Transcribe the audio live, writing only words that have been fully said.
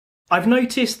I've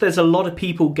noticed there's a lot of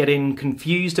people getting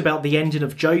confused about the ending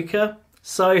of Joker,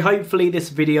 so hopefully this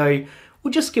video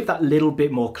will just give that little bit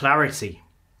more clarity.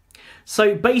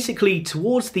 So basically,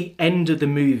 towards the end of the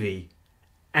movie,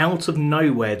 out of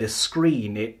nowhere the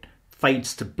screen, it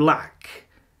fades to black.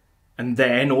 And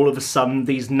then all of a sudden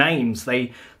these names,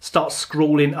 they start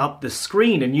scrolling up the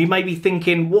screen, and you may be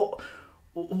thinking,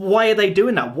 why are they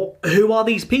doing that? Who are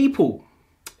these people?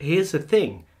 Here's the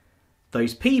thing.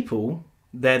 Those people,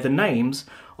 they're the names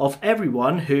of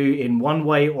everyone who in one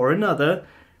way or another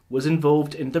was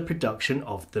involved in the production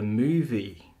of the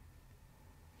movie.